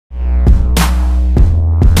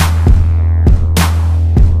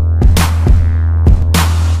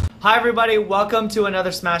Hi everybody, welcome to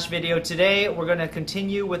another Smash video. Today we're going to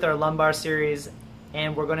continue with our lumbar series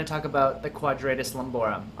and we're going to talk about the Quadratus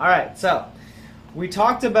lumborum. Alright, so we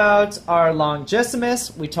talked about our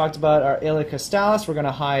longissimus, we talked about our ilicostalis. We're going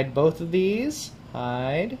to hide both of these,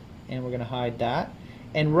 hide, and we're going to hide that.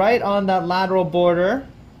 And right on that lateral border,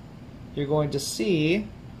 you're going to see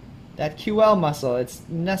that QL muscle. It's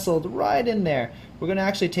nestled right in there. We're going to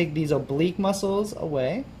actually take these oblique muscles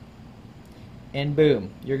away. And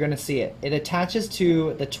boom, you're going to see it. It attaches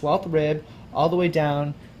to the 12th rib all the way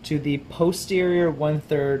down to the posterior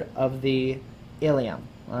 1/3 of the ilium.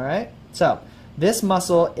 Alright? So, this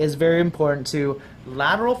muscle is very important to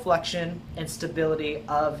lateral flexion and stability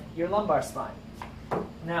of your lumbar spine.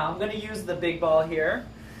 Now, I'm going to use the big ball here.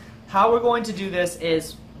 How we're going to do this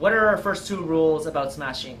is, what are our first two rules about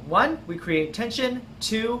smashing? 1, we create tension.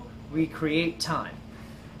 2, we create time.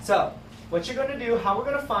 So, what you're going to do, how we're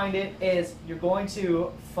going to find it, is you're going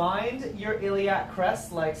to find your iliac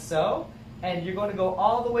crest like so, and you're going to go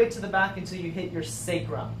all the way to the back until you hit your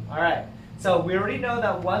sacrum. Alright, so we already know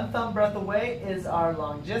that one thumb breadth away is our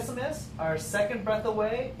longissimus, our second breadth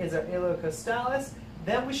away is our ilicostalis,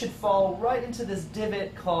 then we should fall right into this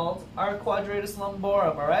divot called our Quadratus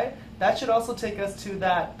lumborum, alright? That should also take us to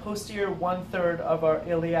that posterior 1/3 of our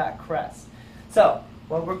iliac crest. So,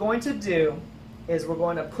 what we're going to do is we're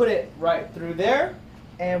going to put it right through there,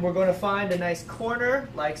 and we're going to find a nice corner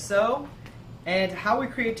like so. And how we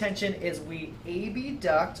create tension is we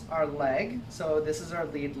abduct our leg. So this is our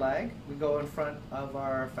lead leg. We go in front of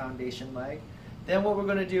our foundation leg. Then what we're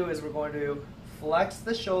going to do is we're going to flex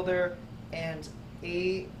the shoulder and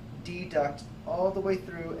adduct all the way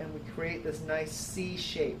through, and we create this nice C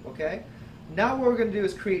shape, okay? Now what we're going to do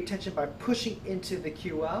is create tension by pushing into the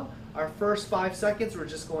QL. Our first 5 seconds, we're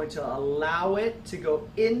just going to allow it to go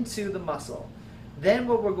into the muscle. Then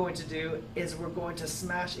what we're going to do is we're going to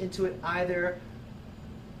smash into it either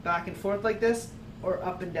back and forth like this or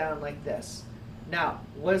up and down like this. Now,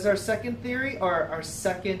 what is our second theory, or our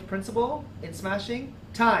second principle in smashing?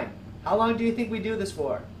 Time. How long do you think we do this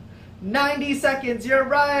for? 90 seconds, you're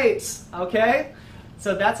right! Okay?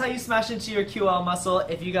 So that's how you smash into your QL muscle.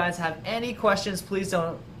 If you guys have any questions, please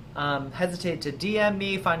don't hesitate to DM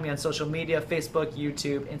me, find me on social media, Facebook,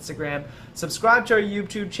 YouTube, Instagram. Subscribe to our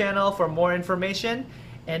YouTube channel for more information,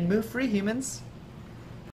 and move free, humans.